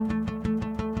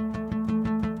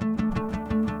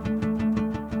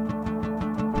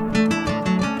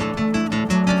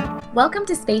Welcome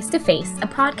to Space to Face, a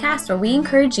podcast where we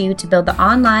encourage you to build the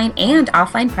online and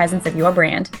offline presence of your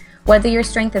brand. Whether your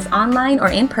strength is online or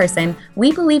in person,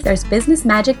 we believe there's business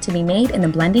magic to be made in the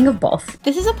blending of both.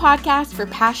 This is a podcast for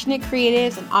passionate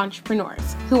creatives and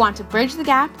entrepreneurs who want to bridge the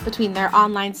gap between their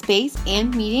online space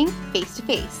and meeting face to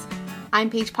face. I'm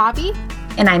Paige Poppy.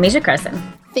 And I'm Asia Carson.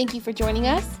 Thank you for joining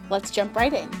us. Let's jump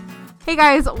right in. Hey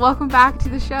guys, welcome back to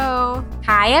the show.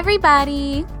 Hi,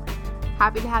 everybody.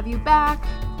 Happy to have you back.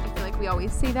 I feel like we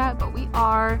always say that, but we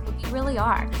are. We really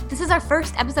are. This is our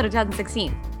first episode of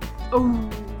 2016. Oh,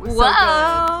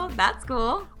 whoa, so that's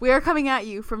cool. We are coming at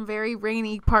you from very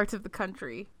rainy parts of the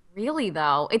country. Really,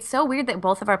 though? It's so weird that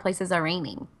both of our places are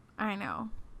raining. I know.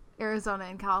 Arizona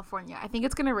and California. I think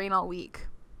it's going to rain all week.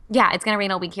 Yeah, it's going to rain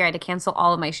all week here. I had to cancel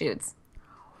all of my shoots.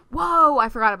 Whoa, I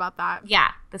forgot about that.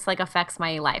 Yeah, this affects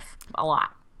my life a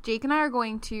lot. Jake and I are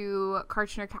going to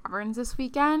Kartchner Caverns this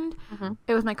weekend. Mm-hmm.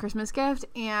 It was my Christmas gift,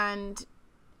 and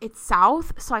it's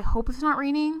south, so I hope it's not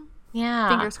raining. Yeah.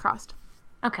 Fingers crossed.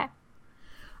 Okay.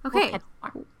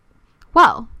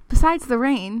 Well, besides the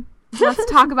rain, let's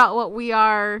talk about what we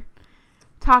are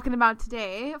talking about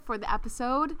today for the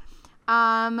episode.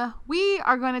 We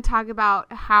are going to talk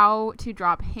about how to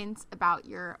drop hints about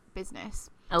your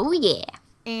business. Oh, yeah.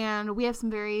 And we have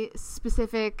some very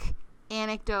specific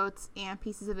anecdotes and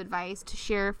pieces of advice to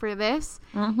share for this.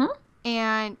 Mm-hmm.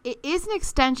 And it is an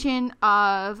extension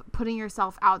of putting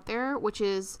yourself out there, which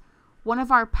is one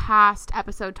of our past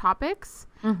episode topics,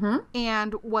 mm-hmm.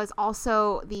 and was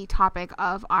also the topic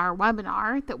of our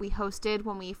webinar that we hosted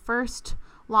when we first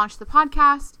launched the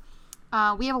podcast.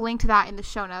 We have a link to that in the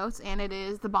show notes, and it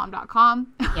is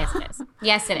thebomb.com. Yes, it is.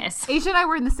 Yes, it is. Asia and I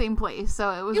were in the same place,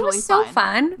 so it was really so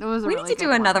fun. It was we need to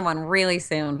do another one really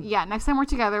soon. Yeah, next time we're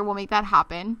together, we'll make that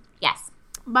happen. Yes.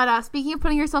 But speaking of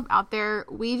putting yourself out there,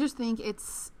 we just think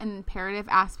it's an imperative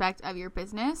aspect of your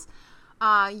business.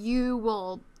 You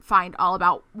will find all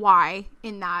about why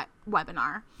in that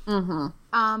webinar.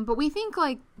 Mm-hmm. But we think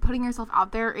putting yourself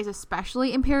out there is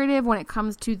especially imperative when it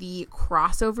comes to the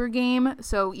crossover game.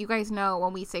 So you guys know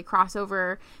when we say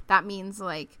crossover, that means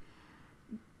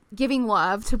giving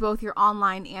love to both your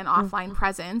online and offline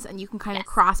presence, and you can kind of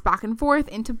cross back and forth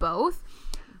into both.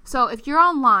 So if you're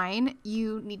online,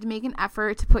 you need to make an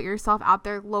effort to put yourself out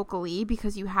there locally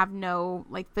because you have no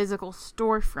physical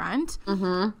storefront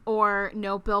or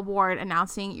no billboard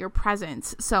announcing your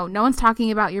presence. So no one's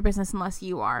talking about your business unless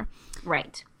you are.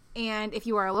 Right. And if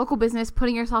you are a local business,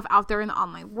 putting yourself out there in the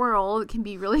online world can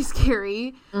be really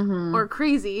scary or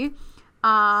crazy.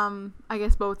 I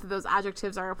guess both of those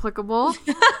adjectives are applicable.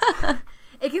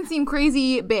 It can seem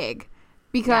crazy big.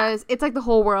 Because it's the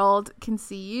whole world can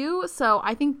see you. So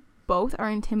I think both are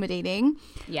intimidating.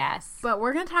 Yes. But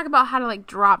we're going to talk about how to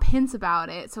drop hints about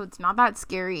it so it's not that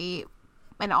scary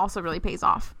and it also really pays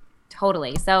off.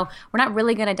 Totally. So we're not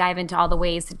really going to dive into all the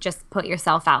ways to just put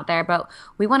yourself out there, but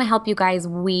we want to help you guys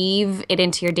weave it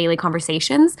into your daily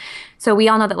conversations. So we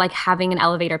all know that having an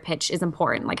elevator pitch is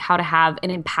important, how to have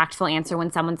an impactful answer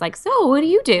when someone's like, so what do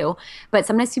you do? But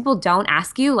sometimes people don't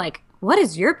ask you what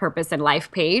is your purpose in life,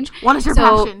 Paige? What is your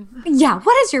passion? Yeah,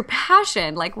 what is your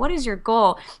passion? What is your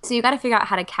goal? So you got to figure out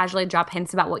how to casually drop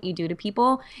hints about what you do to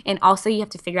people. And also you have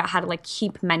to figure out how to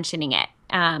keep mentioning it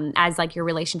as your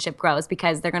relationship grows,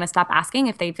 because they're going to stop asking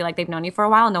if they feel like they've known you for a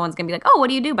while. No one's going to be like, oh, what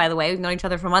do you do, by the way? We've known each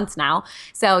other for months now.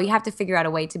 So you have to figure out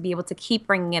a way to be able to keep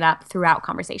bringing it up throughout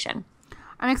conversation.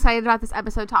 I'm excited about this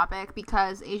episode topic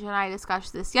because Asia and I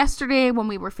discussed this yesterday when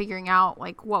we were figuring out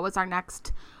what was our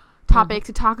next topic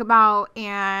to talk about,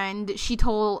 and she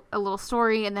told a little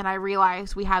story, and then I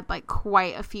realized we had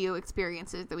quite a few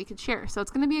experiences that we could share, so it's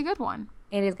going to be a good one.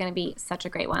 It is going to be such a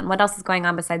great one. What else is going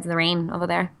on besides the rain over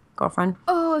there, girlfriend?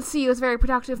 Oh, let's see. It was a very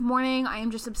productive morning. I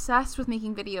am just obsessed with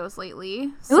making videos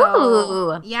lately.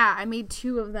 So, ooh. Yeah, I made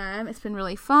 2 of them. It's been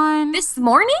really fun. This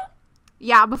morning?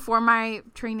 Yeah, before my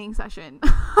training session.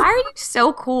 Why are you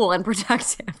so cool and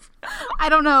productive? I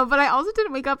don't know, but I also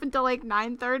didn't wake up until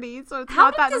 9:30, so it's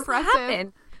not that impressive.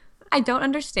 Happen? I don't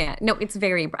understand. No, it's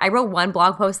I wrote 1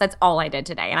 blog post. That's all I did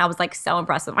today, and I was so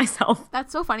impressed with myself.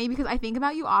 That's so funny because I think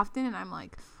about you often, and I'm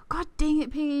like, God dang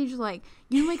it, Paige!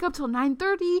 You wake up till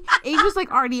 9:30. Asia's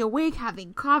already awake,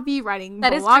 having coffee, writing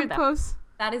blog posts.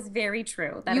 That is very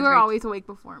true. You are always awake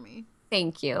before me.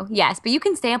 Thank you. Yes, but you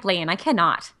can stay up late, and I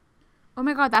cannot. Oh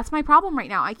my God, that's my problem right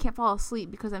now. I can't fall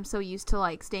asleep because I'm so used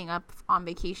to staying up on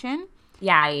vacation.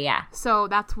 Yeah. So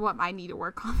that's what I need to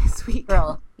work on this week.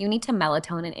 Girl, you need to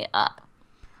melatonin it up.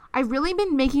 I've really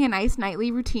been making a nice nightly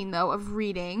routine though of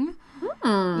reading.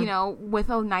 you know, with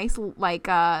a nice like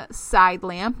side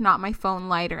lamp, not my phone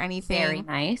light or anything. Very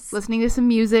nice. Listening to some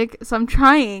music. So I'm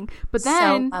trying. But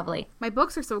then so lovely. My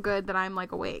books are so good that I'm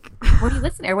like awake. What are you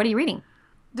listening or what are you reading?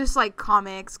 Just like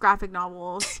comics, graphic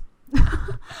novels.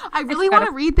 I really want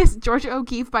to read this Georgia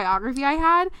O'Keeffe biography I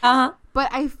had. Uh-huh.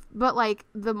 But like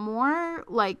the more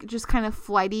like just kind of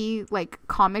flighty like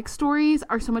comic stories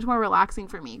are so much more relaxing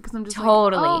for me because I'm just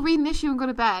totally. like, oh, read an issue and go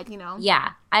to bed, you know?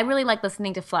 Yeah. I really like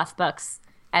listening to fluff books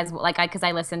as like because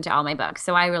I listen to all my books.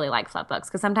 So I really like fluff books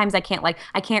because sometimes I can't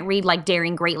read like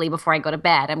Daring Greatly before I go to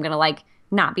bed. I'm going to like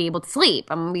not be able to sleep.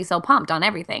 I'm gonna be so pumped on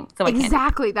everything. So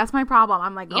exactly, that's my problem.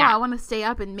 I'm like, I want to stay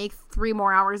up and make 3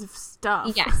 more hours of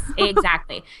stuff. Yes,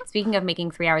 exactly. Speaking of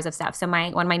making 3 hours of stuff, so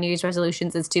one of my New Year's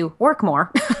resolutions is to work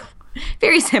more.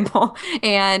 Very simple.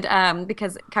 And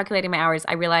because calculating my hours,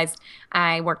 I realized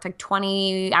I worked like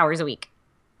 20 hours a week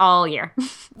all year.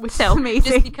 Which is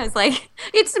amazing. Just because like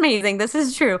it's amazing. This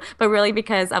is true. But really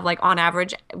because of like on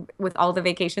average with all the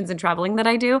vacations and traveling that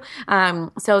I do.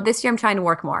 So this year I'm trying to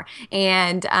work more.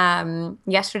 And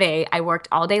yesterday I worked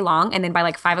all day long. And then by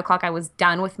like 5 o'clock I was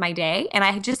done with my day. And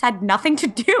I just had nothing to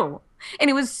do. And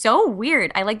it was so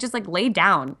weird. I like just like laid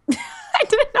down. I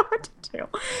didn't know what to do.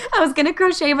 I was going to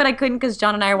crochet, but I couldn't because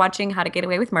John and I are watching How to Get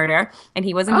Away with Murder, and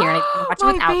he wasn't here, and I couldn't watch it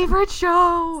without him. My favorite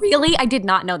show. Really? I did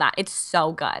not know that. It's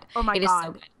so good. Oh my God. It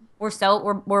is so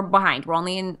good. We're behind. We're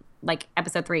only in like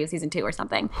episode 3 of season 2 or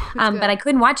something. But I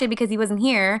couldn't watch it because he wasn't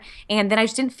here, and then I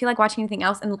just didn't feel like watching anything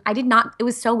else, and I did not. It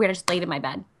was so weird. I just laid in my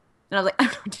bed, and I was like, I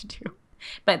don't know what to do.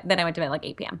 But then I went to bed at like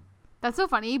 8 p.m. That's so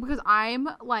funny because I'm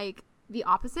like the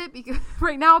opposite because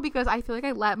right now because I feel like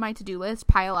I let my to-do list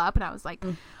pile up and I was like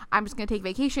I'm just gonna take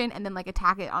vacation and then like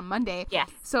attack it on Monday. Yes.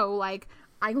 So like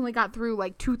I only got through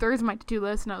like 2/3 of my to-do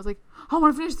list and I was like I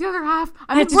want to finish the other half.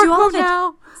 I'm in work mode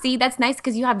now. See, that's nice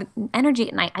because you have energy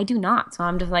at night. I do not. So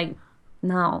I'm just like,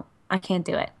 no, I can't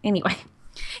do it.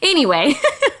 Anyway,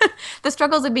 the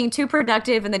struggles of being too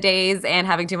productive in the days and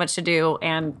having too much to do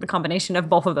and the combination of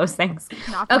both of those things.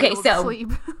 Okay, so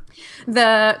sleep.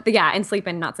 And sleep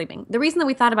and not sleeping. The reason that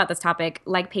we thought about this topic,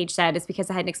 like Paige said, is because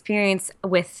I had an experience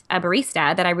with a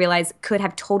barista that I realized could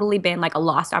have totally been like a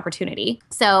lost opportunity.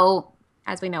 So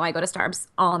as we know, I go to Starbucks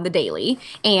on the daily,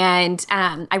 and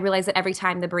I realize that every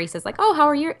time the barista's like, "Oh,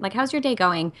 how's your day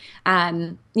going?"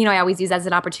 I always use that as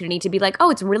an opportunity to be like,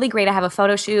 "Oh, it's really great. I have a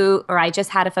photo shoot, or I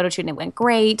just had a photo shoot and it went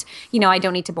great." I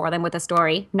don't need to bore them with a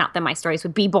story. Not that my stories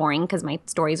would be boring because my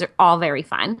stories are all very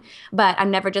fun, but I'm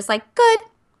never just like, "Good."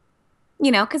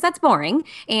 Because that's boring.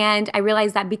 And I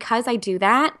realized that because I do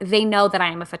that, they know that I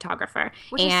am a photographer.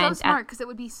 Which is so smart because it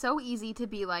would be so easy to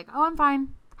be like, "Oh, I'm fine.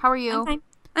 How are you?"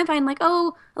 I'm fine. Like,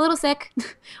 oh, a little sick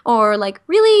or like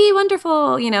really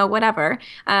wonderful, whatever.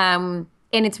 And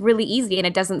it's really easy and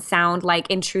it doesn't sound like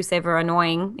intrusive or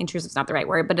annoying. Intrusive is not the right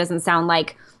word, but it doesn't sound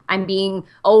like I'm being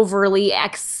overly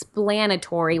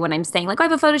explanatory when I'm saying like, oh, I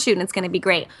have a photo shoot and it's going to be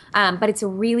great. But it's a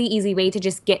really easy way to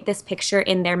just get this picture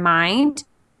in their mind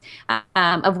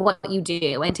of what you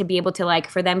do and to be able to like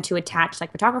for them to attach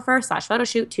like photographer/photo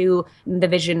shoot to the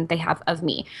vision they have of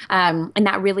me. And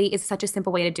that really is such a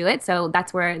simple way to do it. So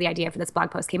that's where the idea for this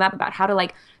blog post came up about how to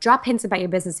like drop hints about your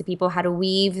business to people, how to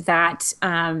weave that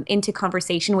into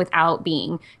conversation without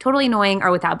being totally annoying or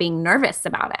without being nervous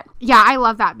about it. Yeah, I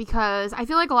love that because I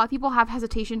feel like a lot of people have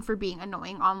hesitation for being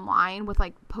annoying online with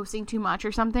like posting too much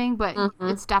or something, but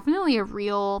it's definitely a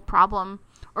real problem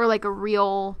or like a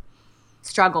real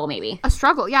struggle, maybe. A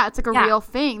struggle, yeah. It's like a real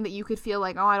thing that you could feel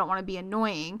like, oh, I don't want to be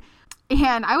annoying.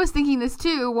 And I was thinking this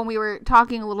too when we were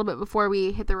talking a little bit before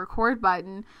we hit the record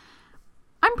button.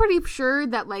 I'm pretty sure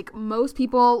that like most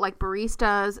people, like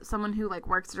baristas, someone who like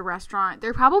works at a restaurant,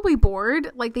 they're probably bored.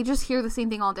 Like they just hear the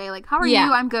same thing all day. Like, how are you?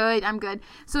 I'm good. I'm good.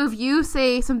 So if you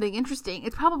say something interesting,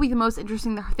 it's probably the most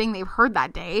interesting thing they've heard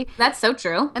that day. That's so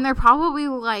true. And they're probably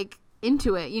like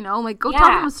into it, like go tell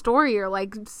them a story or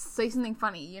like say something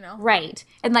funny, Right.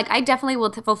 And like I definitely will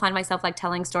find myself like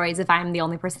telling stories if I'm the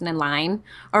only person in line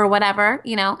or whatever,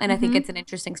 and I think it's an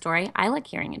interesting story. I like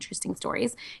hearing interesting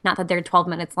stories, not that they're 12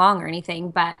 minutes long or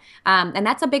anything, but and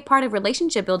that's a big part of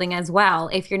relationship building as well.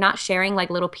 If you're not sharing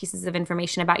like little pieces of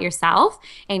information about yourself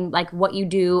and like what you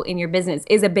do in your business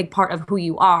is a big part of who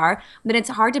you are, then it's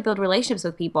hard to build relationships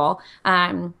with people.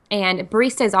 And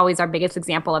barista is always our biggest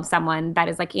example of someone that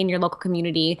is like in your local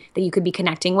community that you could be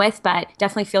connecting with, but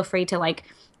definitely feel free to like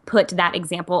put that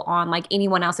example on like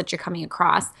anyone else that you're coming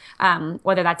across,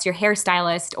 whether that's your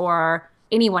hairstylist or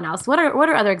anyone else. What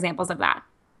are other examples of that?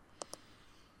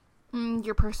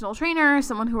 Your personal trainer,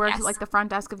 someone who works Yes. at like the front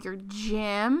desk of your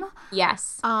gym.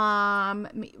 Yes.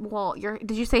 Well,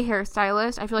 did you say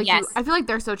hairstylist? I feel like Yes. I feel like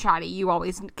they're so chatty. You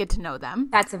always get to know them.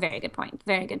 That's a very good point.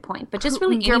 Very good point. But just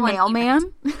really Your anyone-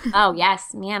 mailman. Oh,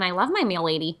 yes. Man, I love my mail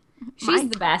lady. She's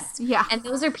the best. Yeah. And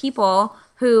those are people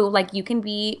who, like, you can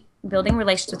be building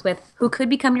relationships with, who could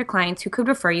become your clients, who could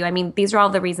refer you. I mean, these are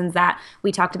all the reasons that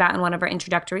we talked about in one of our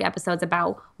introductory episodes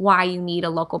about why you need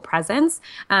a local presence,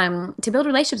 to build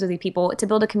relationships with these people, to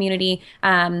build a community,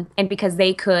 and because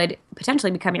they could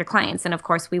potentially become your clients. And of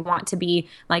course, we want to be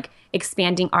like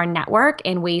expanding our network,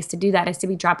 and ways to do that is to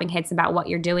be dropping hits about what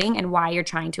you're doing and why you're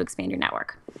trying to expand your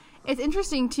network. It's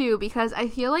interesting too, because I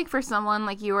feel like for someone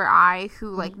like you or I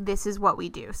who like this is what we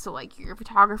do. So like you're a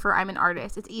photographer, I'm an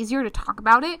artist. It's easier to talk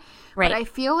about it. Right. But I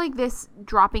feel like this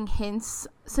dropping hints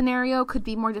scenario could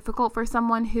be more difficult for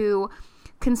someone who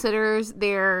considers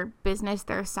their business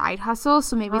their side hustle.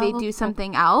 So maybe they do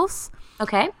something else.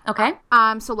 Okay. Okay.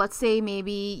 So let's say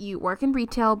maybe you work in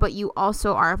retail, but you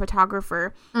also are a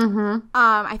photographer.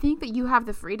 I think that you have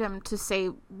the freedom to say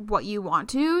what you want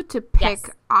to pick Yes.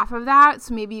 off of that.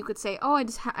 So maybe you could say, "Oh, I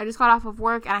just got off of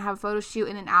work and I have a photo shoot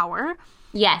in an hour."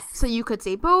 Yes. So you could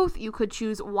say both. You could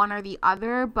choose one or the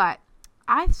other, but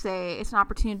I'd say it's an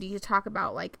opportunity to talk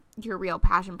about like your real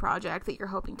passion project that you're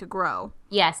hoping to grow.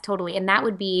 Yes, totally. And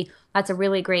that's a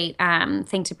really great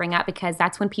thing to bring up, because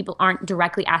that's when people aren't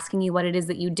directly asking you what it is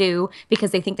that you do,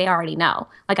 because they think they already know.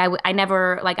 Like I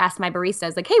never like ask my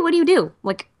baristas like, hey, what do you do?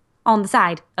 Like on the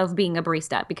side of being a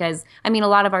barista, because I mean, a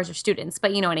lot of ours are students,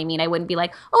 but you know what I mean? I wouldn't be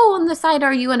like, oh, on the side,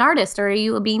 are you an artist or are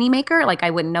you a beanie maker? Like I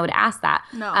wouldn't know to ask that.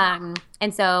 No.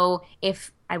 And so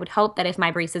I would hope that if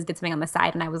my baristas did something on the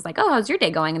side and I was like, oh, how's your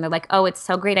day going? And they're like, oh, it's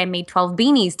so great. I made 12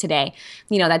 beanies today.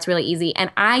 You know, that's really easy.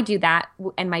 And I do that.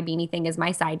 And my beanie thing is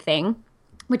my side thing,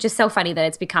 which is so funny that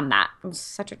it's become that. It's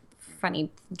such a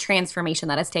funny transformation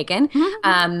that has taken.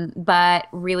 But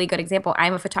really good example.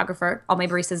 I'm a photographer. All my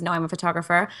baristas know I'm a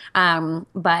photographer.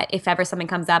 But if ever something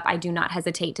comes up, I do not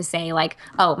hesitate to say like,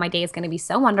 oh, my day is going to be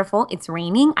so wonderful. It's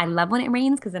raining. I love when it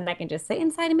rains, because then I can just sit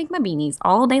inside and make my beanies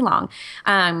all day long.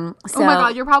 So Oh my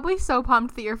God, you're probably so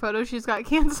pumped that your photo shoots got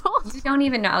canceled. you don't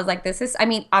even know. I was like, I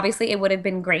mean, obviously it would have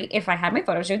been great if I had my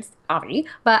photo shoots, obviously,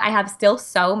 but I have still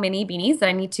so many beanies that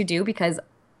I need to do, because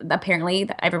apparently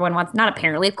everyone wants, not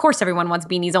apparently, of course everyone wants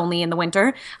beanies only in the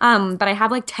winter. But I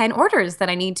have like 10 orders that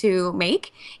I need to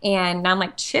make. And now I'm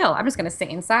like, chill. I'm just going to sit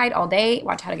inside all day,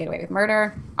 watch How to Get Away with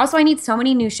Murder. Also, I need so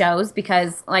many new shows,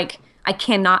 because like I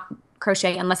cannot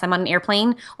crochet unless I'm on an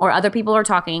airplane or other people are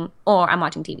talking or I'm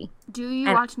watching TV. Do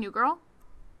you watch New Girl?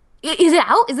 Is it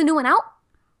out? Is the new one out?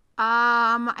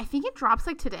 I think it drops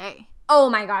like today. Oh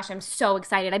my gosh, I'm so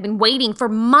excited. I've been waiting for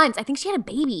months. I think she had a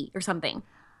baby or something.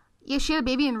 Yeah, she had a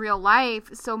baby in real life.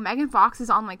 So Megan Fox is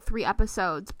on like 3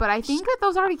 episodes, but I think that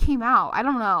those already came out. I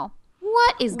don't know.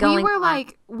 What is going on?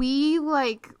 We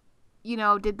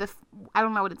did I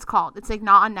don't know what it's called. It's like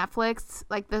not on Netflix,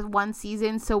 like the one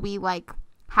season. So we like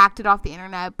hacked it off the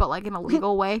internet, but like in a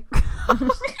legal way.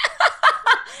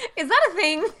 Is that a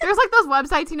thing? There's like those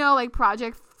websites, like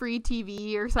Project Free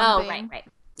TV or something. Oh, right.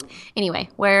 Anyway,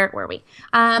 where were we?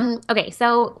 Okay,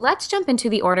 so let's jump into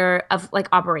the order of like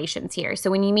operations here. So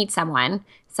when you meet someone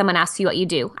asks you what you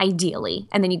do, ideally,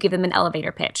 and then you give them an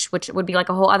elevator pitch, which would be like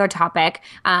a whole other topic.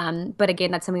 But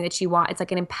again, that's something that you want. It's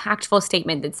like an impactful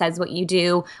statement that says what you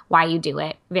do, why you do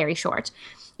it, very short.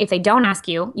 If they don't ask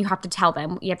you, you have to tell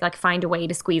them. You have to like find a way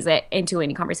to squeeze it into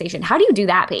any conversation. How do you do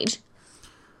that, Paige?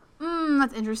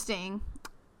 That's interesting.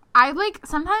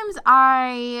 Sometimes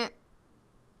I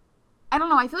don't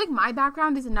know. I feel like my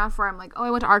background is enough where I'm like, oh,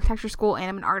 I went to architecture school and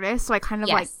I'm an artist. So I kind of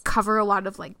like cover a lot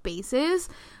of like bases.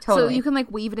 Totally. So you can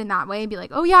like weave it in that way and be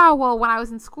like, oh yeah, well, when I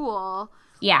was in school,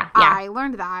 I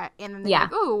learned that. And then they're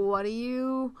like, oh, what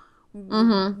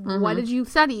did you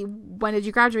study? When did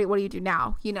you graduate? What do you do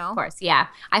now? Of course. Yeah.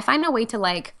 I find a way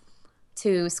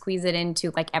to squeeze it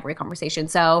into like every conversation.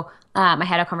 So I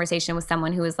had a conversation with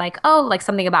someone who was like, oh, like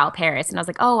something about Paris. And I was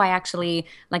like, oh, I actually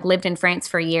like lived in France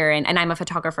for a year and I'm a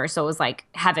photographer. So it was like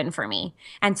heaven for me.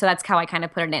 And so that's how I kind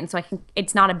of put it in. So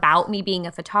it's not about me being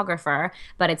a photographer,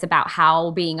 but it's about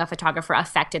how being a photographer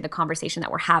affected the conversation that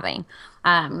we're having.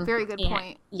 Very good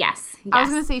point. Yes. I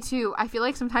was going to say too, I feel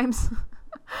like sometimes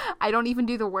I don't even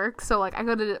do the work. So like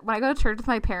when I go to church with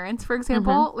my parents, for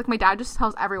example, like my dad just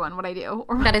tells everyone what I do.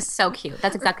 That is so cute.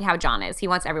 That's exactly how John is. He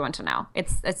wants everyone to know.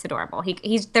 It's adorable.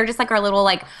 They're just like our little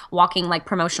like walking like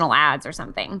promotional ads or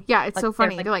something. Yeah, it's like, so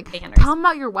funny. Like, they're like, banners. tell them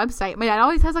about your website. My dad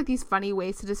always has like these funny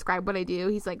ways to describe what I do.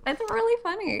 He's like, that's really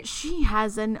funny. She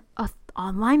has a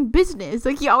online business.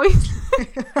 Like, he always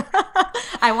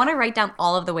I want to write down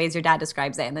all of the ways your dad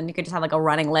describes it, and then you could just have like a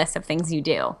running list of things you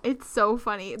do. It's so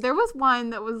funny. There was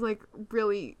one that was like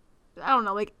really, I don't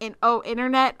know, like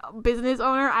internet business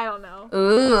owner. I don't know.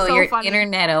 Ooh, so you're funny.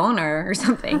 Internet owner or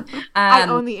something. I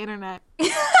own the internet.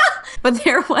 But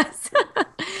there was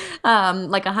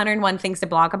like 101 things to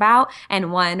blog about,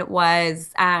 and one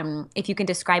was if you can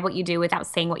describe what you do without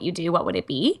saying what you do, what would it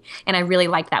be? And I really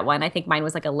liked that one. I think mine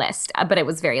was like a list, but it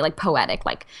was very like poetic,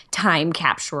 like time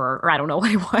capture, or I don't know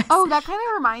what it was. Oh, that kind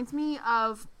of reminds me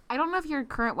of, I don't know if your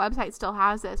current website still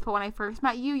has this, but when I first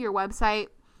met you, your website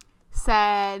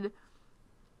said,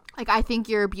 like, I think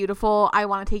you're beautiful. I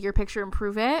want to take your picture and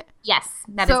prove it. Yes,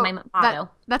 that is my motto.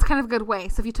 That's kind of a good way.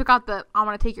 So if you took out the I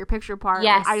want to take your picture part,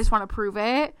 yes. I just want to prove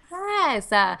it. Yes.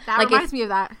 That like reminds me of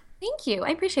that. Thank you. I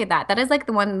appreciate that. That is like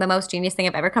the most genius thing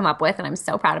I've ever come up with, and I'm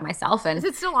so proud of myself. And is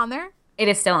it still on there? It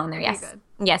is still on there, yes. Good.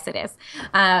 Yes, it is.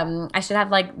 I should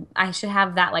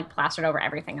have that like plastered over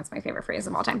everything. That's my favorite phrase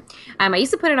of all time. I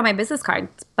used to put it on my business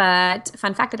cards, but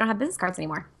fun fact, I don't have business cards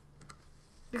anymore.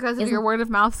 Because of your word of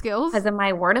mouth skills? Because of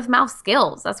my word of mouth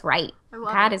skills. That's right.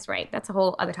 That is right. That's a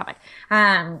whole other topic.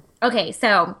 Okay,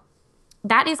 so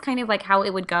that is kind of like how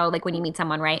it would go, like when you meet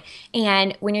someone, right?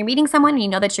 And when you're meeting someone and you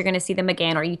know that you're going to see them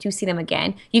again, or you do see them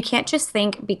again, you can't just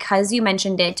think because you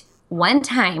mentioned it one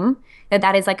time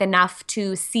that is like enough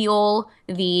to seal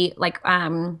the like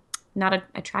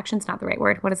attraction's not the right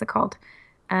word. What is it called?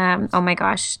 Oh my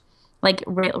gosh, like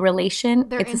relation.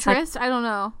 Their interest. I don't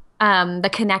know. The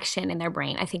connection in their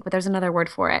brain, I think, but there's another word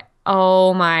for it.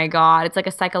 Oh my God. It's like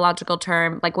a psychological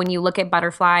term. Like when you look at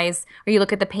butterflies or you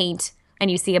look at the paint and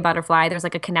you see a butterfly, there's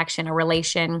like a connection, a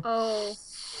relation.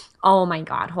 Oh my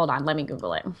God. Hold on. Let me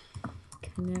Google it.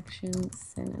 Connection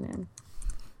synonym.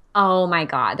 Oh my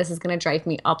God. This is going to drive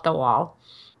me up the wall.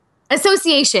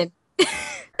 Association.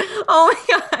 Oh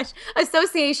my gosh.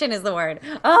 Association is the word.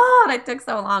 Oh, that took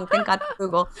so long. Thank God for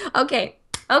Google. Okay.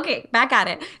 Back at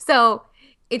it. So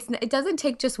it doesn't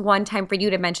take just one time for you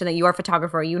to mention that you are a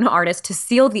photographer or you're an artist to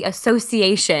seal the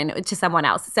association to someone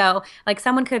else. So like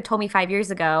someone could have told me 5 years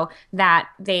ago that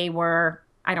they were,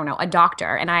 I don't know, a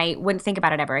doctor, and I wouldn't think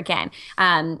about it ever again.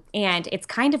 And it's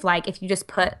kind of like if you just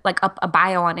put like up a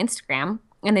bio on Instagram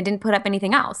and they didn't put up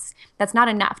anything else. That's not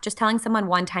enough. Just telling someone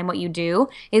one time what you do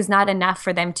is not enough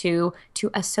for them to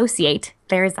associate.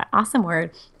 There's that awesome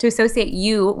word, to associate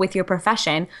you with your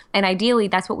profession. And ideally,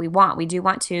 that's what we want. We do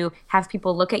want to have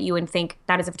people look at you and think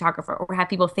that is a photographer, or have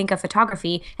people think of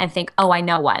photography and think, oh, I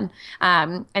know one.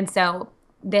 And so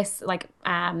this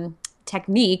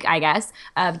technique, I guess,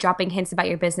 of dropping hints about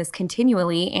your business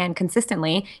continually and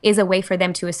consistently is a way for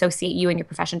them to associate you and your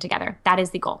profession together. That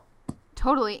is the goal.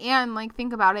 Totally. And like,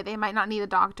 think about it. They might not need a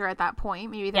doctor at that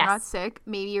point. Maybe they're not sick.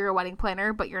 Maybe you're a wedding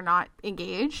planner, but you're not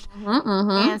engaged.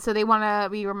 And so they want to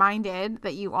be reminded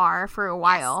that you are for a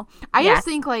while. I just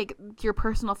think like your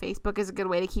personal Facebook is a good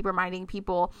way to keep reminding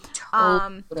people.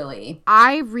 Totally.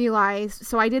 I realized,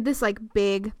 so I did this like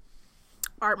big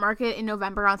art market in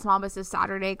November on Small Business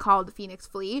Saturday called Phoenix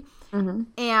Flea.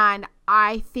 And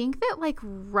I think that like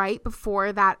right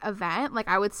before that event, like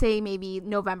I would say maybe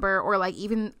November or like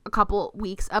even a couple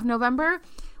weeks of November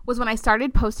was when I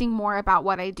started posting more about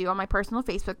what I do on my personal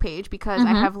Facebook page, because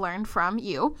I have learned from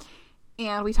you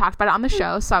and we talked about it on the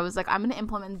show. So I was like, I'm going to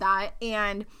implement that.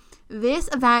 And this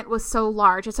event was so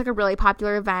large. It's like a really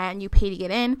popular event and you pay to get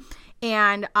in.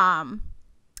 And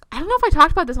I don't know if I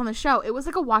talked about this on the show. It was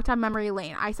like a walk down memory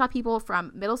lane. I saw people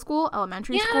from middle school,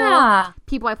 elementary school,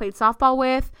 people I played softball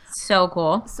with. So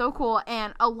cool. So cool.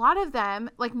 And a lot of them,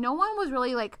 like no one was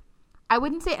really like, I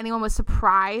wouldn't say anyone was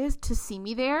surprised to see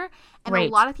me there. And a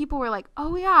lot of people were like,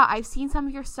 oh yeah, I've seen some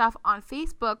of your stuff on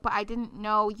Facebook, but I didn't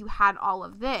know you had all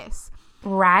of this.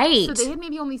 Right. So they had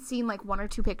maybe only seen like one or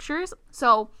two pictures.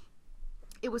 So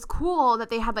it was cool that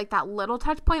they had like that little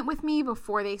touch point with me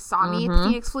before they saw me at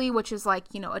Phoenix Flea, which is like,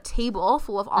 you know, a table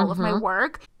full of all of my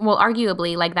work. Well,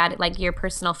 arguably like that, like your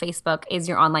personal Facebook is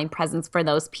your online presence for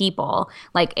those people.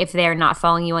 Like if they're not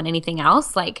following you on anything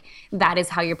else, like that is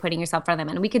how you're putting yourself for them.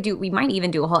 And we might even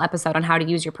do a whole episode on how to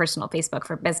use your personal Facebook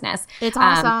for business. It's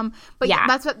awesome. But yeah,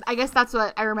 that's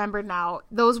what I remembered now.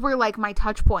 Those were like my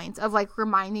touch points of like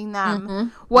reminding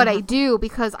them what I do,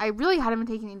 because I really hadn't been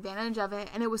taking advantage of it.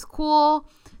 And it was cool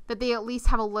that they at least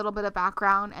have a little bit of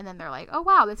background, and then they're like, oh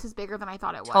wow, this is bigger than I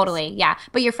thought it was. Totally. Yeah.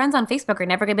 But your friends on Facebook are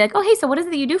never going to be like, oh, hey, so what is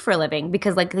it that you do for a living?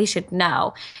 Because like they should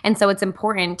know. And so it's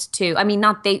important to, I mean,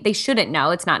 not they shouldn't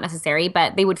know. It's not necessary,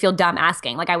 but they would feel dumb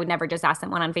asking. Like I would never just ask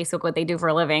someone on Facebook what they do for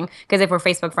a living. Because if we're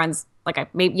Facebook friends,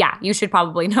 you should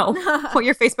probably know what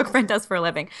your Facebook friend does for a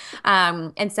living.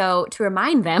 And so to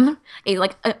remind them,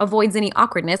 it avoids any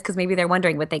awkwardness because maybe they're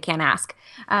wondering what they can't ask.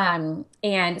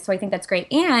 And so I think that's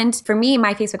great. And for me,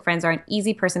 my Facebook friends are an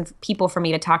easy people for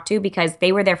me to talk to because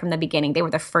they were there from the beginning. They were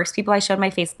the first people I showed my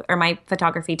Facebook or my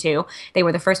photography to. They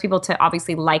were the first people to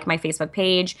obviously like my Facebook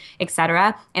page,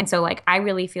 etc. And so like I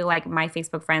really feel like my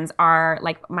Facebook friends are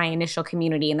like my initial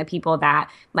community and the people that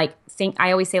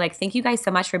I always say like thank you guys so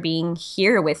much for being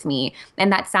here with me.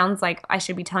 And that sounds like I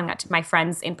should be telling that to my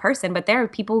friends in person, but there are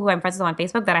people who I'm friends with on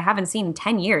Facebook that I haven't seen in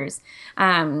 10 years.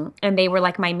 And they were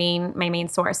like my main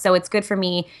source. So it's good for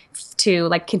me to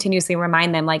like continuously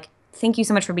remind them like thank you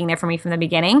so much for being there for me from the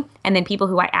beginning. And then people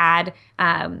who I add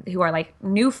who are like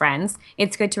new friends,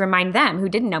 it's good to remind them who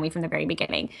didn't know me from the very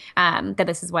beginning that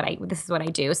this is what I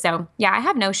do. So yeah, I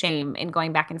have no shame in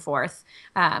going back and forth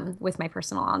with my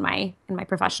personal and my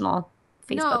professional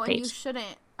Facebook page. And you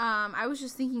shouldn't. I was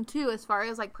just thinking too, as far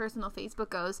as like personal Facebook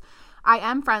goes, I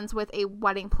am friends with a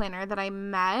wedding planner that I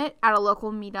met at a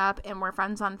local meetup, and we're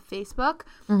friends on Facebook.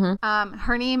 Mm-hmm.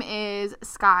 Her name is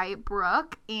Sky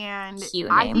Brooke, and cute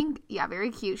I name. think, yeah,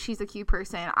 very cute. She's a cute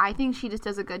person. I think she just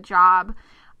does a good job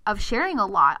of sharing a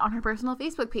lot on her personal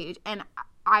Facebook page, and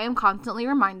I am constantly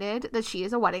reminded that she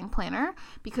is a wedding planner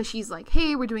because she's like,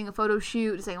 hey, we're doing a photo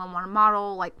shoot. Does anyone want to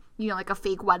model? Like, you know, like a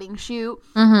fake wedding shoot.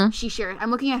 Mm-hmm. She shares. I'm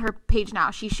looking at her page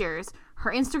now. She shares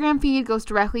her Instagram feed, goes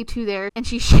directly to there, and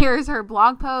she shares her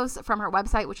blog posts from her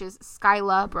website, which is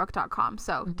skylabrooke.com.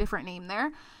 So different name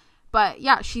there. But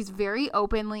yeah, she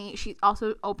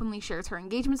also openly shares her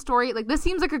engagement story. Like, this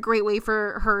seems like a great way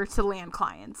for her to land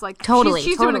clients. Like,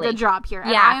 she's doing a good job here.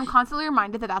 And I am constantly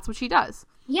reminded that that's what she does.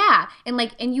 Yeah,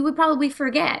 and you would probably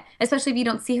forget, especially if you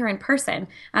don't see her in person.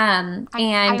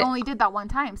 I only did that one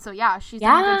time, so yeah, she's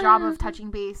doing a good job of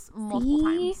touching base multiple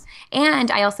times. And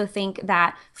I also think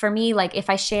that for me, like if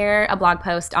I share a blog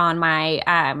post on my,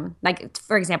 like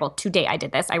for example, today I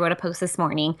did this. I wrote a post this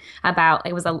morning about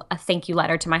it was a thank you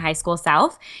letter to my high school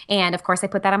self, and of course I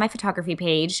put that on my photography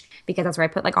page because that's where I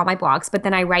put like all my blogs. But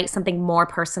then I write something more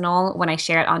personal when I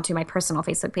share it onto my personal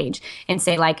Facebook page and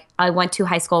say like I went to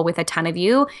high school with a ton of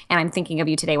you. And I'm thinking of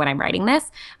you today when I'm writing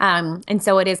this. And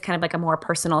so it is kind of like a more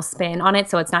personal spin on it.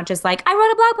 So it's not just like, I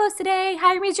wrote a blog post today,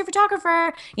 hire me as your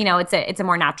photographer. You know, it's a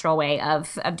more natural way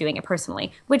of doing it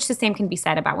personally, which the same can be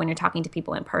said about when you're talking to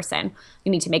people in person.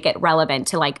 You need to make it relevant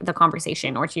to like the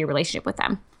conversation or to your relationship with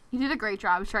them. You did a great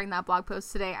job sharing that blog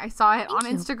post today. I saw it on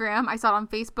Instagram. I saw it on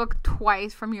Facebook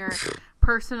twice from your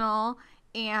personal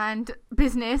and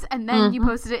business, and then you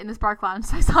posted it in the Spark Lounge,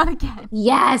 so I saw it again.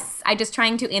 Yes, I'm just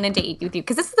trying to inundate with you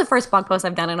because this is the first blog post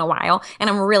I've done in a while, and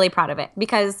I'm really proud of it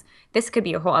because this could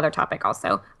be a whole other topic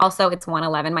also. Also, it's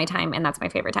 1:11 my time, and that's my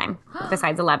favorite time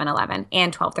besides 11:11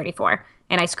 and 12:34,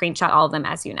 and I screenshot all of them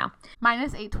as you know. Mine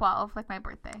is 8:12, like my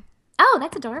birthday. Oh,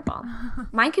 that's adorable.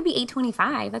 Mine could be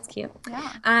 8:25. That's cute.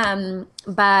 Yeah.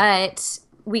 But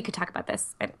we could talk about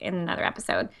this in another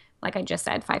episode. Like I just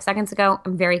said 5 seconds ago,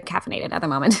 I'm very caffeinated at the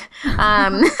moment.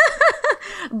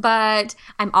 But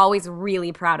I'm always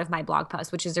really proud of my blog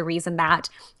post, which is a reason that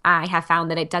I have found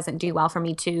that it doesn't do well for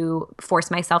me to force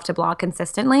myself to blog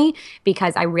consistently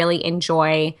because I really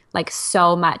enjoy like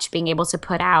so much being able to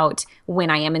put out when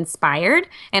I am inspired.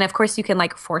 And of course you can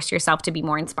like force yourself to be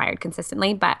more inspired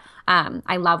consistently, but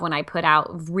I love when I put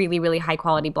out really, really high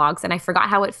quality blogs, and I forgot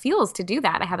how it feels to do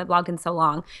that. I haven't blogged in so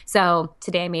long. So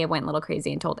today I may have went a little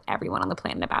crazy and told everyone on the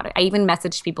planet about it. I even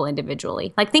messaged people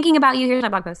individually, like thinking about you, here's my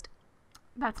blog post.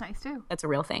 That's nice too. That's a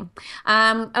real thing.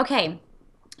 Okay.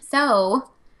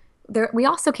 So we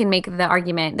also can make the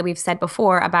argument that we've said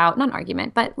before about, not an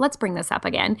argument, but let's bring this up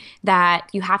again, that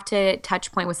you have to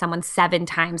touch point with someone 7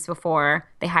 times before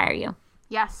they hire you.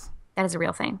 Yes. That is a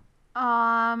real thing.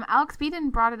 Alex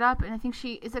Beeden brought it up, and I think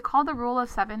is it called the Rule of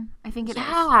 7? I think it is.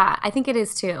 Yeah, I think it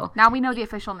is too. Now we know the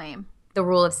official name. The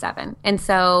Rule of 7. And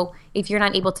so if you're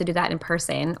not able to do that in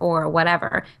person or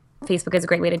whatever, Facebook is a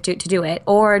great way to do it.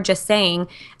 Or just saying,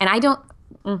 and I don't,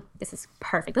 this is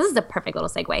perfect. This is a perfect little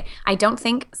segue. I don't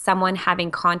think someone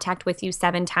having contact with you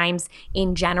 7 times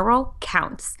in general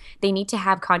counts. They need to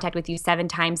have contact with you 7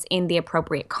 times in the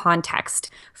appropriate context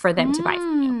for them to buy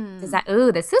from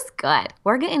you. This is good.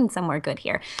 We're getting somewhere good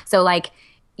here. So like,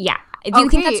 yeah. Do you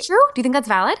think that's true? Do you think that's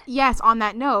valid? Yes, on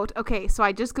that note. Okay, so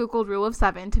I just Googled Rule of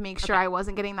 7 to make sure I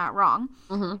wasn't getting that wrong.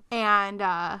 Mm-hmm.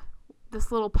 And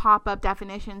this little pop-up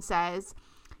definition says,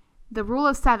 The rule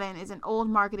of 7 is an old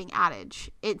marketing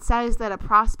adage. It says that a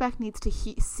prospect needs to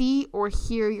see or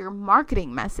hear your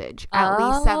marketing message at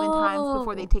least 7 times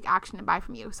before they take action and buy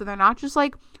from you. So they're not just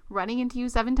like running into you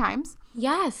 7 times.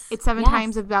 Yes. It's 7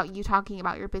 times about you talking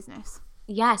about your business.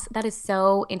 Yes, that is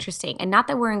so interesting. And not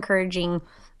that we're encouraging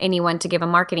anyone to give a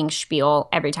marketing spiel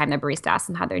every time the barista asks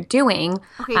them how they're doing.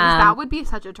 Okay, that would be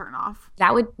such a turnoff.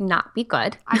 That would not be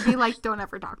good. I'd be like, don't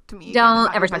ever talk to me.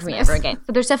 Don't ever talk to me ever again.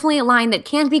 So there's definitely a line that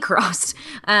can be crossed.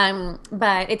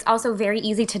 But it's also very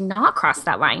easy to not cross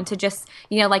that line, to just,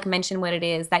 like mention what it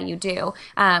is that you do.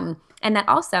 And that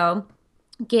also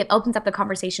opens up the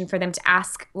conversation for them to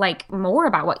ask like more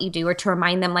about what you do, or to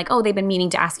remind them like, oh, they've been meaning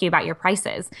to ask you about your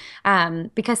prices.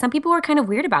 Because some people are kind of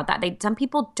weird about that. Some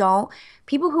people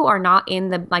people who are not in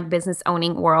the like business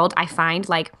owning world, I find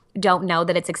like don't know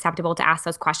that it's acceptable to ask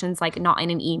those questions, like not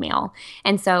in an email.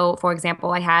 And so, for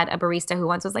example, I had a barista who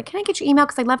once was like, can I get your email?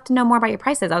 Because I'd love to know more about your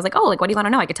prices. I was like, oh, like, what do you want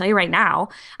to know? I could tell you right now.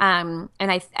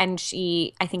 I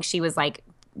think she was like,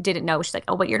 didn't know. She's like,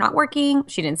 oh, but you're not working.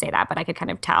 She didn't say that, but I could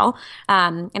kind of tell.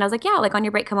 And I was like, yeah, like on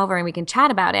your break, come over and we can chat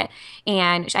about it.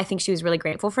 And I think she was really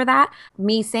grateful for that.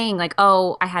 Me saying like,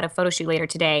 oh, I had a photo shoot later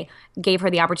today, gave her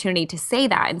the opportunity to say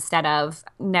that instead of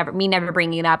never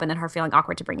bringing it up and then her feeling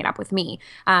awkward to bring it up with me.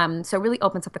 So it really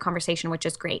opens up the conversation, which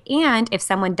is great. And if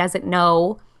someone doesn't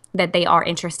know that they are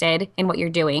interested in what you're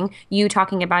doing, you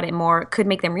talking about it more could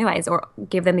make them realize, or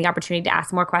give them the opportunity to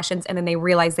ask more questions, and then they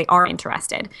realize they are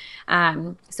interested.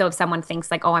 So if someone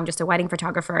thinks like, oh, I'm just a wedding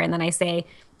photographer, and then I say,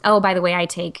 oh, by the way, I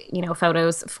take,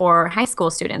 photos for high school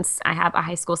students, I have a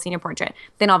high school senior portrait,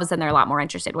 then all of a sudden they're a lot more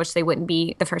interested, which they wouldn't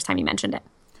be the first time you mentioned it.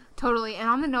 Totally. And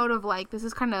on the note of like, this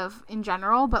is kind of in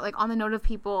general, but like on the note of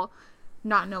people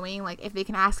not knowing like if they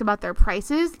can ask about their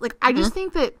prices, like I just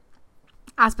think that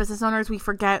as business owners, we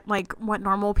forget like what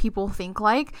normal people think.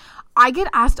 Like I get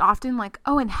asked often like,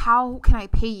 oh, and how can I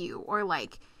pay you? Or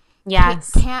like,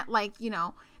 yes, can't like,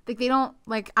 like they don't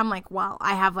like, I'm like, well,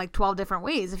 I have like 12 different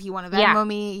ways. If you want to Venmo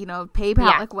me,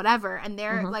 PayPal, like whatever. And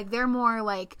they're like, they're more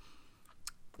like,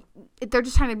 they're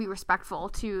just trying to be respectful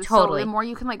too. Totally. So the more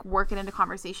you can like work it into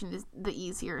conversation, is the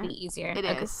easier it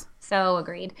is. So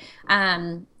agreed.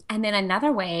 And then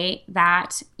another way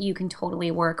that you can totally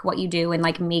work what you do and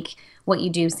like make what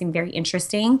you do seem very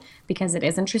interesting, because it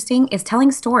is interesting, is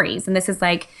telling stories. And this is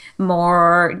like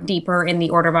more deeper in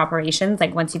the order of operations,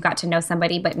 like once you've got to know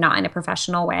somebody, but not in a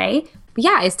professional way. But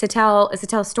yeah, is to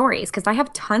tell stories, because I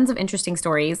have tons of interesting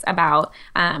stories about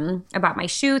my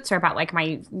shoots, or about like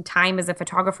my time as a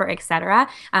photographer, etc.,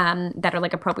 that are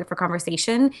like appropriate for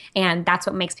conversation. And that's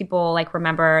what makes people like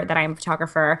remember that I'm a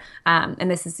photographer.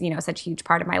 And this is, such a huge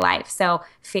part of my life. So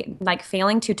like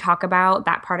failing to talk about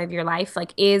that part of your life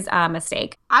like is a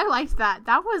mistake. I liked that.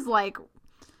 That was like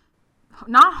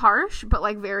not harsh, but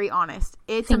like very honest.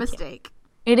 It's a mistake.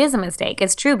 It is a mistake.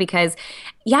 It's true, because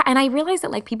and I realize that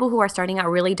like people who are starting out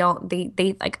really don't,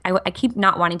 they like, I keep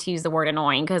not wanting to use the word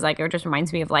annoying, because like it just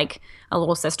reminds me of like a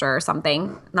little sister or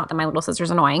something. Not that my little sister's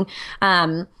annoying.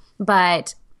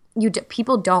 But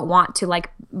people don't want to like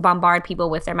bombard people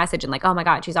with their message and like, oh my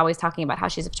God, she's always talking about how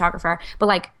she's a photographer. But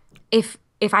like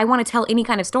if I want to tell any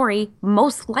kind of story,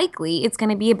 most likely it's going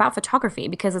to be about photography,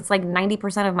 because it's like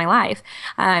 90% of my life.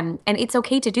 And it's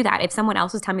okay to do that. If someone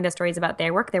else was telling me the stories about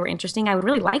their work, they were interesting, I would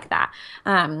really like that.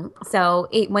 So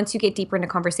once you get deeper into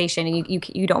conversation, and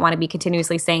you don't want to be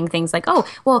continuously saying things like, oh,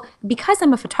 well, because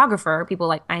I'm a photographer, people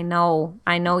like, I know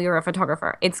you're a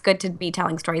photographer. It's good to be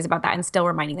telling stories about that and still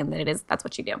reminding them that that's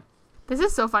what you do. This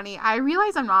is so funny. I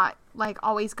realize I'm not like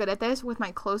always good at this with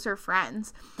my closer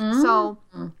friends. So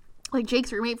like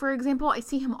Jake's roommate, for example, I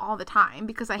see him all the time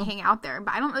because I hang out there,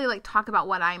 but I don't really like talk about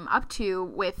what I'm up to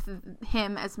with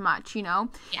him as much, Yeah.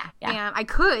 And I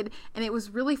could, and it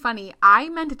was really funny. I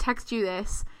meant to text you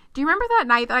this. Do you remember that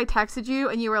night that I texted you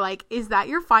and you were like, is that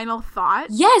your final thought?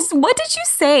 Yes. What did you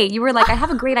say? You were like, I have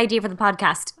a great idea for the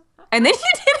podcast. And then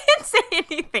you didn't say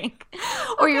anything.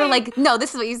 Or you were like, no,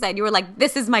 this is what you said. You were like,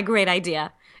 this is my great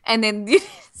idea. And then you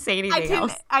didn't say anything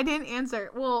else. I didn't answer.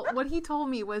 Well, what he told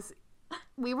me was,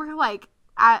 we were like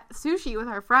at sushi with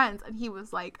our friends, and he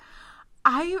was like,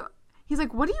 he's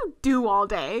like, what do you do all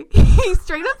day? He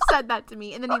straight up said that to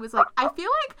me. And then he was like, I feel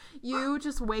like you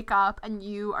just wake up and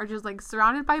you are just like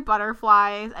surrounded by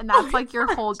butterflies, and that's like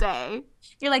your whole day.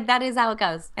 You're like, that is how it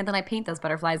goes. And then I paint those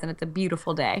butterflies and it's a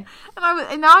beautiful day.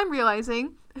 And now I'm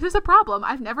realizing this is a problem.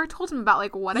 I've never told him about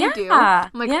like what I do. I'm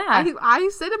like, I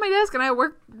sit at my desk and I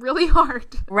work really hard.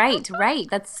 Right.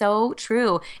 That's so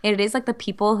true. And it is like the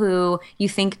people who you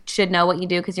think should know what you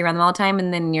do because you're around them all the time.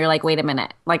 And then you're like, wait a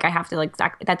minute. Like I have to like,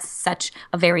 that's such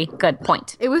a very good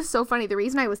point. It was so funny. The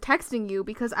reason I was texting you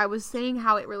because I was saying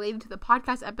how it related to the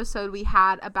podcast episode we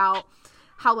had about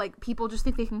how like people just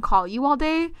think they can call you all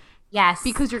day. Yes.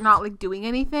 Because you're not like doing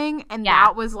anything. And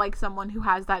that was like someone who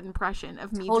has that impression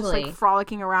of me just like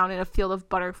frolicking around in a field of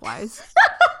butterflies.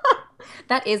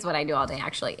 That is what I do all day,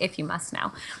 actually, if you must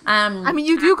know. I mean,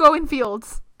 you do go in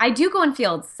fields. I do go in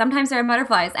fields. Sometimes there are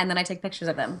butterflies, and then I take pictures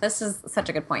of them. This is such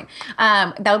a good point.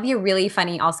 That would be a really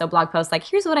funny also blog post, like,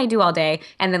 here's what I do all day,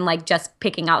 and then like just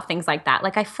picking out things like that.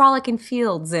 Like I frolic in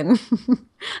fields, and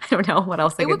I don't know what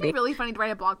else it would be really funny to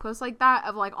write a blog post like that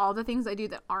of like all the things I do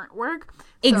that aren't work.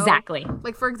 So, exactly.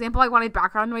 Like, for example, I wanted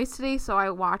background noise today, so I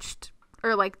watched...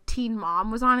 Or like Teen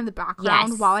Mom was on in the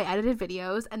background while I edited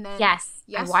videos. And then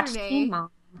yesterday, I watched Teen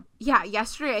Mom. Yeah,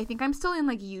 yesterday I think I'm still in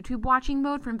like YouTube watching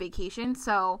mode from vacation.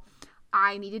 So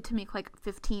I needed to make like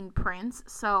 15 prints.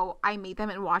 So I made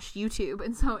them and watched YouTube.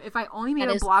 And so if I only made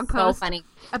a blog post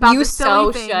about the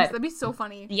silly things, that'd be so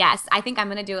funny. Yes, I think I'm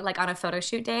going to do it like on a photo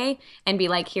shoot day and be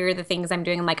like, here are the things I'm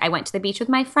doing. And like I went to the beach with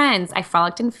my friends. I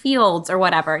frolicked in fields or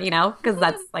whatever, you know, because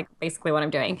that's like basically what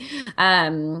I'm doing.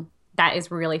 That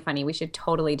is really funny. We should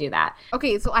totally do that.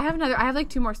 Okay, so I have like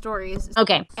 2 more stories.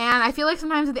 Okay. And I feel like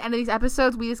sometimes at the end of these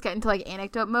episodes, we just get into like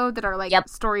anecdote mode that are like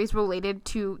stories related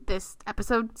to this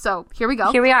episode. So here we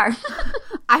go. Here we are.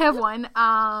 I have one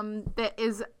that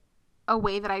is a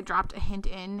way that I dropped a hint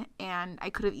in and I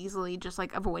could have easily just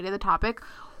like avoided the topic.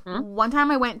 Mm-hmm. One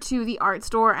time I went to the art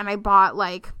store and I bought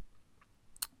like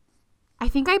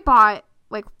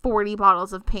 40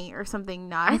 bottles of paint or something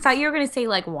nuts. I thought you were going to say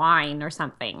like wine or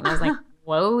something. And I was like,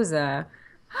 wowza.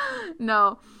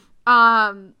 No.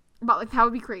 But like that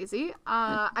would be crazy.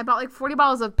 I bought like 40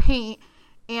 bottles of paint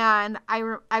and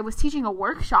I was teaching a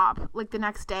workshop like the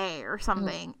next day or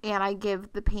something. And I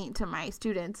give the paint to my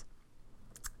students.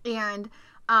 And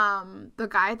the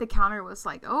guy at the counter was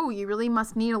like, oh, you really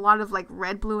must need a lot of like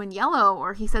red, blue, and yellow.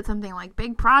 Or he said something like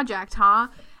big project, huh?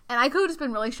 And I could have just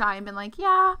been really shy and been like,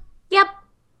 yeah. Yep.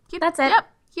 That's it.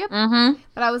 Yep. Mm-hmm.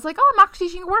 But I was like, oh, I'm actually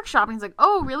teaching a workshop. And he's like,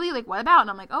 oh, really? Like, what about? And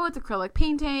I'm like, oh, it's acrylic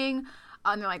painting.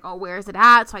 And they're like, oh, where is it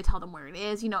at? So I tell them where it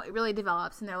is. You know, it really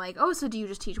develops. And they're like, oh, so do you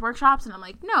just teach workshops? And I'm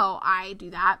like, no, I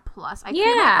do that. Plus, I create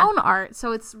my own art.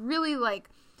 So it's really like,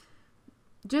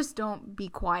 just don't be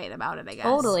quiet about it, I guess.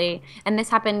 Totally. And this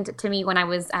happened to me when I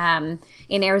was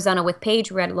in Arizona with Paige.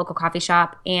 We were at a local coffee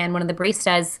shop. And one of the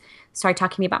baristas started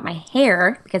talking to me about my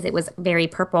hair because it was very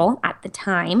purple at the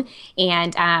time.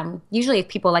 And usually if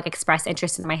people like express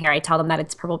interest in my hair, I tell them that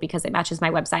it's purple because it matches my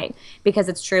website, because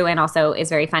it's true and also is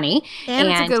very funny. And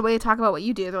it's a good way to talk about what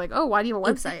you do. They're like, oh, why do you have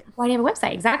a website? Why do you have a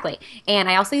website? Exactly. And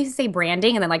I also used to say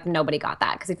branding, and then like nobody got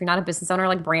that, because if you're not a business owner,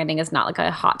 like branding is not like a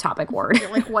hot topic word.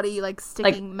 You're like, what are you like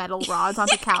sticking like, metal rods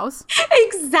onto cows?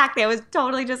 Exactly. I was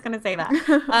totally just going to say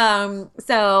that.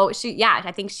 So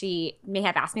I think she may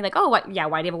have asked me like, oh, why do you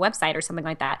have a website or something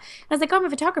like that? And I was like, oh, I'm a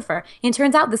photographer. And it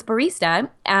turns out this barista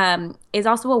is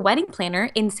also a wedding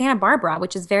planner in Santa Barbara,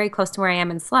 which is very close to where I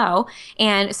am in SLO.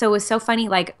 And so it was so funny,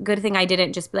 like, good thing I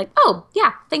didn't just be like, oh,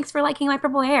 yeah, thanks for liking my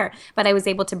purple hair. But I was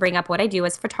able to bring up what I do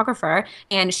as a photographer,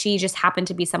 and she just happened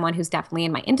to be someone who's definitely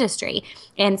in my industry.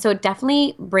 And so it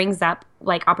definitely brings up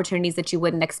like opportunities that you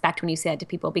wouldn't expect when you say that to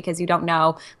people, because you don't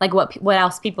know like what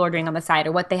else people are doing on the side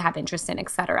or what they have interest in,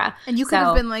 etc. And you could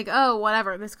have been like, oh,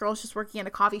 whatever, this girl's just working at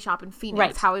a coffee shop in Phoenix.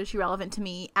 Right. How is she relevant to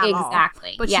me at all?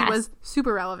 Exactly. But she was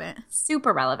super relevant.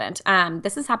 Super relevant.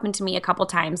 This has happened to me a couple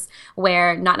times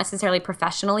where not necessarily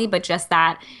professionally, but just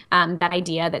that that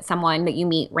idea that someone that you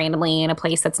meet randomly in a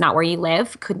place that's not where you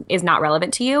live is not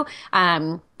relevant to you.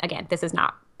 Again, this is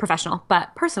not professional,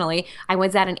 but personally, I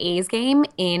was at an A's game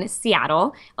in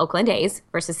Seattle, Oakland A's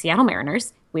versus Seattle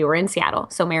Mariners. We were in Seattle.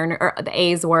 So the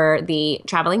A's were the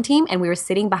traveling team, and we were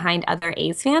sitting behind other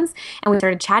A's fans, and we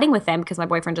started chatting with them because my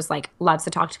boyfriend just like loves to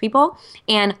talk to people.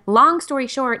 And long story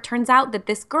short, turns out that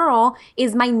this girl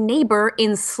is my neighbor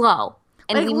in SLO.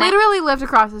 And like literally lived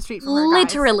across the street from her,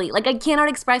 literally. Guys. Like, I cannot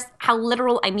express how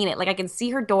literal I mean it. Like, I can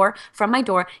see her door from my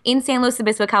door in San Luis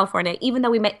Obispo, California, even though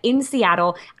we met in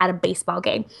Seattle at a baseball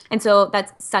game. And so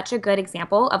that's such a good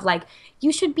example of, like,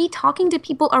 you should be talking to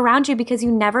people around you, because you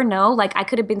never know. Like, I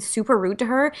could have been super rude to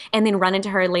her and then run into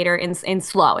her later in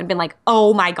SLO and been like,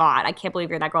 oh, my God, I can't believe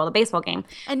you're that girl at the baseball game.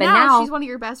 And but now she's one of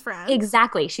your best friends.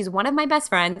 Exactly. She's one of my best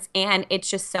friends, and it's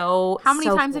just so How many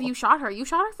times have you shot her? You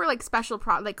shot her for, like, special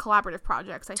like collaborative projects.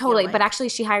 projects, I Totally. feel like. But actually,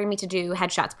 she hired me to do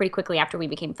headshots pretty quickly after we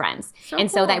became friends. So and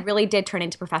cool. so that really did turn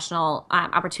into professional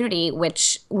opportunity,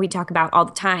 which we talk about all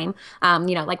the time.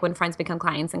 Like when friends become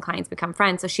clients and clients become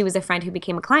friends. So she was a friend who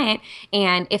became a client.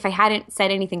 And if I hadn't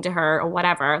said anything to her or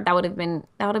whatever, that would have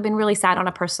been really sad on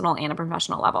a personal and a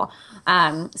professional level.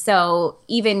 So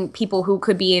even people who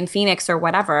could be in Phoenix or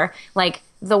whatever, like,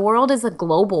 the world is a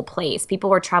global place.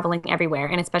 People are traveling everywhere,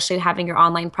 and especially having your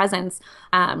online presence,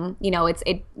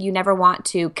 you never want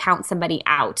to count somebody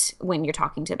out when you're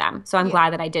talking to them. So I'm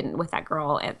glad that I didn't with that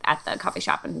girl at the coffee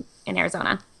shop in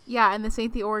Arizona. Yeah, and this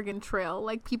ain't the Oregon Trail.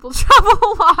 Like, people travel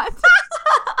a lot.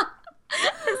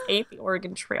 This ain't the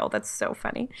Oregon Trail. That's so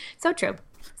funny. So true.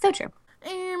 So true.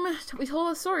 We told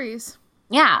us stories.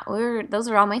 Yeah, those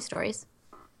are all my stories.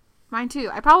 Mine too.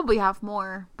 I probably have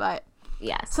more, but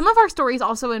yes, some of our stories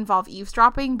also involve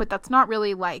eavesdropping, but that's not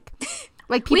really like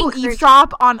people We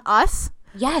eavesdrop on us.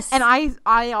 Yes. And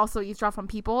I also eavesdrop on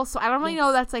people, so I don't really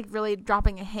know that's like really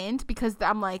dropping a hint, because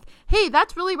I'm like, hey,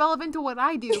 that's really relevant to what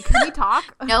I do. Can we talk?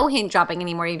 No hint dropping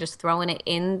anymore. You're just throwing it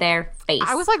in their face.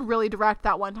 I was like really direct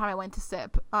that one time I went to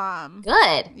SIP.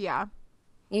 Good. Yeah.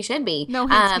 You should be. No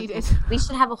hints needed. We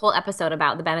should have a whole episode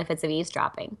about the benefits of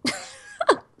eavesdropping.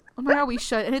 Oh my god, we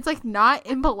should. And it's like not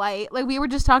impolite. Like, we were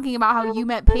just talking about how you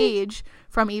met Paige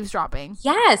from eavesdropping.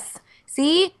 Yes.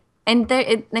 See? And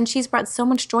then she's brought so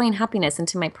much joy and happiness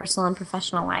into my personal and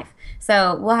professional life.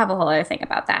 So we'll have a whole other thing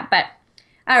about that. But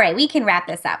all right, we can wrap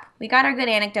this up. We got our good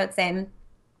anecdotes in.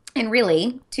 And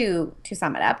really, to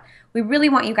sum it up, we really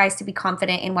want you guys to be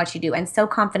confident in what you do, and so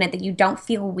confident that you don't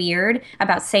feel weird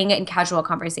about saying it in casual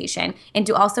conversation, and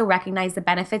to also recognize the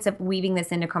benefits of weaving this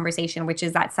into conversation, which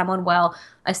is that someone will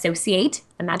associate,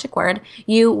 the magic word,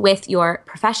 you with your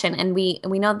profession. And we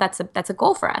know that's a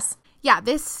goal for us. Yeah,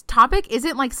 this topic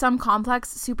isn't like some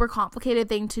complex, super complicated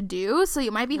thing to do, so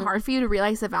it might be hard for you to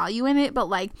realize the value in it, but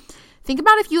like, think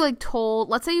about if you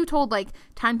let's say you told like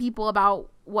 10 people about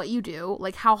what you do,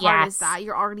 like how hard is that?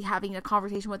 You're already having a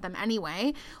conversation with them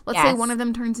anyway. Let's say one of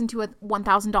them turns into a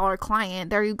 $1,000 client.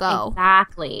 There you go.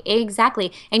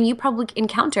 Exactly. And you probably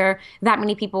encounter that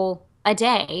many people a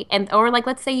day, or like,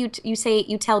 let's say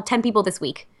you tell 10 people this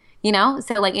week.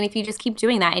 So like, and if you just keep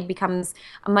doing that, it becomes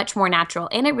much more natural.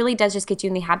 And it really does just get you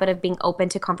in the habit of being open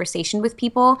to conversation with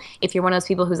people if you're one of those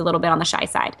people who's a little bit on the shy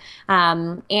side.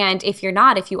 And if you're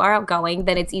not, if you are outgoing,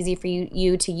 then it's easy for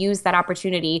you to use that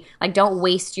opportunity. Like, don't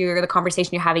waste the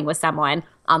conversation you're having with someone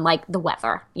on like the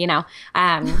weather,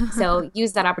 so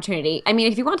use that opportunity. I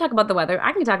mean, if you want to talk about the weather,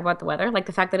 I can talk about the weather, like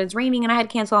the fact that it's raining and I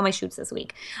had to cancel all my shoots this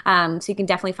week. So you can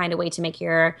definitely find a way to make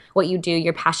what you do,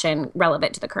 your passion,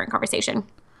 relevant to the current conversation.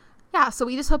 Yeah, so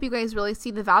we just hope you guys really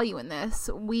see the value in this.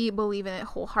 We believe in it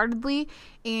wholeheartedly,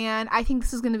 and I think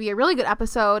this is going to be a really good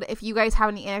episode. If you guys have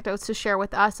any anecdotes to share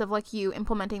with us of like you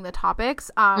implementing the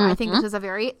topics, I think this is a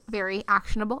very, very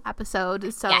actionable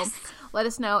episode. So let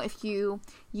us know if you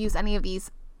use any of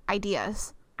these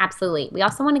ideas. Absolutely. We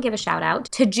also want to give a shout out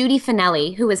to Judy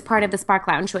Finelli, who is part of the Spark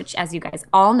Lounge, which, as you guys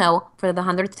all know, for the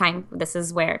 100th time, this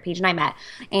is where Paige and I met.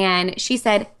 And she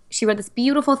said, she wrote this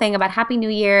beautiful thing about Happy New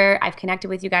Year. I've connected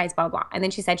with you guys, blah, blah. And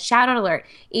then she said, shout out alert,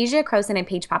 Asia Croson and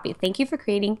Paige Poppy, thank you for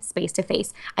creating Space to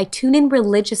Face. I tune in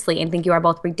religiously and think you are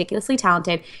both ridiculously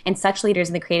talented and such leaders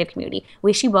in the creative community.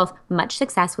 Wish you both much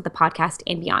success with the podcast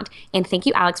and beyond. And thank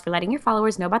you, Alex, for letting your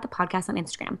followers know about the podcast on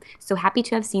Instagram. So happy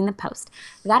to have seen the post.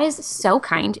 That is so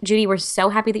kind. Judy, we're so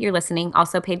happy that you're listening.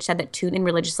 Also, Paige said that tune in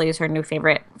religiously is her new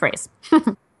favorite phrase.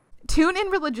 Tune in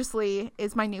religiously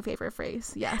is my new favorite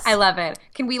phrase. Yes. I love it.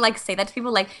 Can we like say that to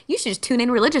people? Like, you should just tune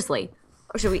in religiously.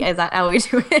 Or should we, is that how we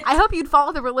do it? I hope you'd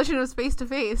follow the religion of Space to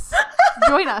Face.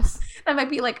 Join us. That might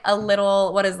be like a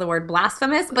little, what is the word,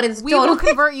 blasphemous, but it's we totally... will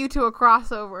convert you to a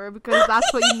crossover because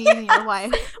that's what you need in your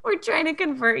life. We're trying to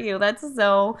convert you. That's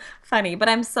so funny. But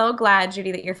I'm so glad,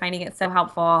 Judy, that you're finding it so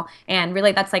helpful. And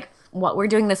really, that's like what we're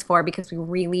doing this for, because we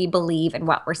really believe in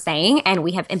what we're saying and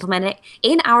we have implemented it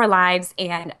in our lives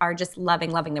and are just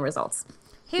loving the results.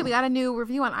 Hey, we got a new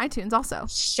review on iTunes also.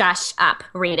 Shush up.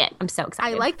 Read it. I'm so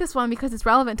excited. I like this one because it's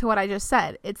relevant to what I just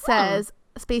said. It says,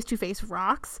 Space to Face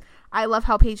rocks. I love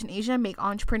how Paige and Asia make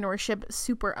entrepreneurship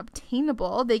super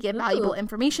obtainable. They give valuable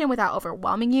information without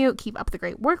overwhelming you. Keep up the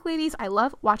great work, ladies. I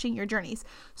love watching your journeys.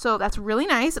 So that's really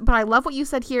nice. But I love what you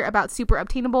said here about super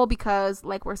obtainable because,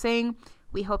 like we're saying,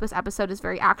 we hope this episode is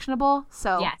very actionable.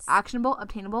 So actionable,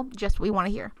 obtainable, just what we want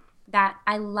to hear. That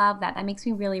I love that. That makes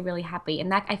me really, really happy.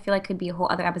 And that I feel like could be a whole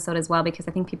other episode as well because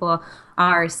I think people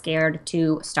are scared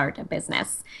to start a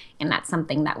business. And that's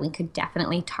something that we could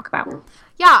definitely talk about.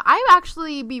 Yeah, I'd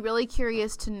actually be really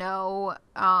curious to know.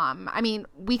 I mean,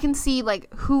 we can see like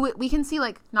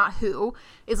not who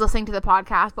is listening to the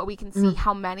podcast, but we can see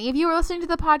how many of you are listening to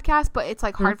the podcast. But it's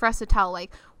like hard for us to tell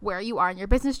like where you are in your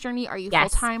business journey. Are you full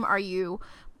time? Are you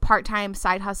part-time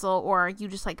side hustle, or are you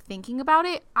just like thinking about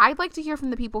it? I'd like to hear from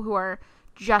the people who are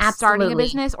just starting a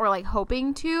business or like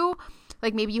hoping to,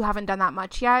 like maybe you haven't done that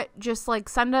much yet. Just like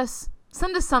send us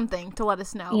something to let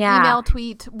us know. Email,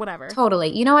 tweet, whatever. Totally.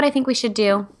 You know what I think we should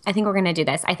do? I think we're going to do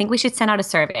this. I think we should send out a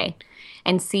survey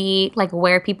and see like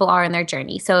where people are in their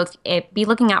journey. So if be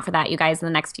looking out for that, you guys, in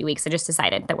the next few weeks. I just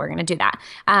decided that we're going to do that.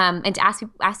 And to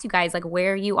ask you guys like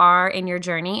where you are in your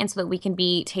journey, and so that we can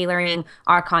be tailoring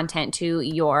our content to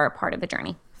your part of the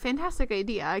journey. Fantastic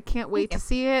idea. I can't wait to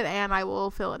see it, and I will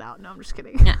fill it out. No, I'm just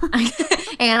kidding. Yeah.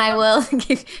 And I will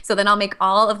so then I'll make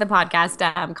all of the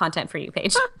podcast content for you,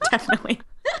 Paige. Definitely.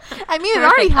 I mean, it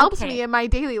already helps me in my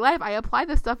daily life. I apply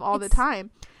this stuff all the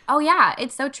time. Oh, yeah.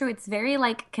 It's so true. It's very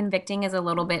like convicting is a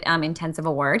little bit intense of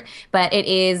a word, but it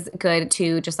is good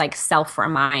to just like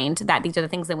self-remind that these are the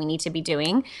things that we need to be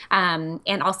doing. And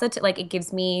also to like, it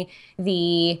gives me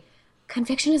the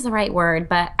conviction is the right word,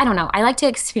 but I don't know. I like to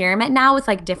experiment now with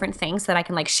like different things so that I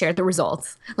can like share the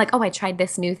results. Like, oh, I tried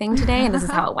this new thing today and this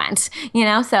is how it went, you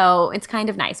know? So it's kind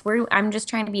of nice. I'm just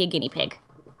trying to be a guinea pig.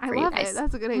 I love it.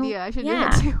 That's a good idea. I should do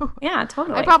that too. Yeah,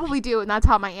 totally. I probably do, and that's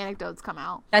how my anecdotes come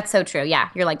out. That's so true. Yeah,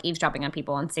 you're like eavesdropping on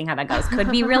people and seeing how that goes. Could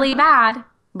be really bad,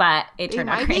 but it turned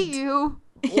out great. It might be you,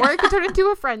 or it could turn into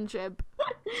a friendship.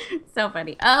 So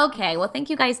funny. Okay, well,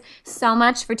 thank you guys so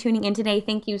much for tuning in today.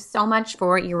 Thank you so much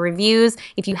for your reviews.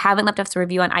 If you haven't left us a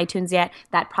review on iTunes yet,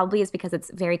 that probably is because it's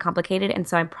very complicated, and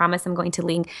so I promise I'm going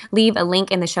to leave a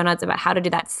link in the show notes about how to do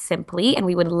that simply, and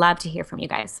we would love to hear from you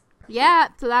guys. Yeah,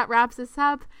 so that wraps us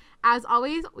up. As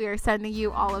always, we are sending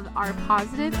you all of our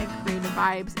positive and creative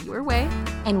vibes your way.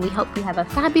 And we hope you have a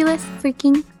fabulous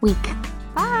freaking week.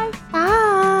 Bye.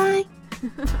 Bye.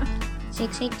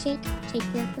 Shake, shake, shake. Shake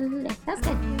your booty. That's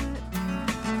good.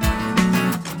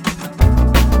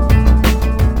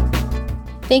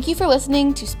 Thank you for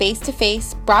listening to Space to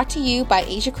Face, brought to you by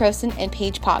Asia Croson and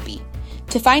Paige Poppy.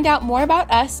 To find out more about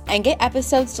us and get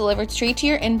episodes delivered straight to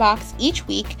your inbox each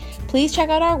week, please check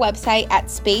out our website at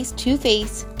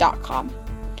space2face.com.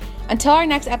 Until our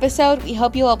next episode, we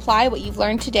hope you'll apply what you've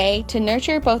learned today to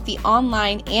nurture both the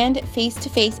online and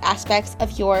face-to-face aspects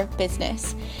of your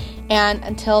business. And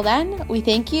until then, we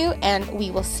thank you, and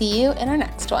we will see you in our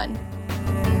next one.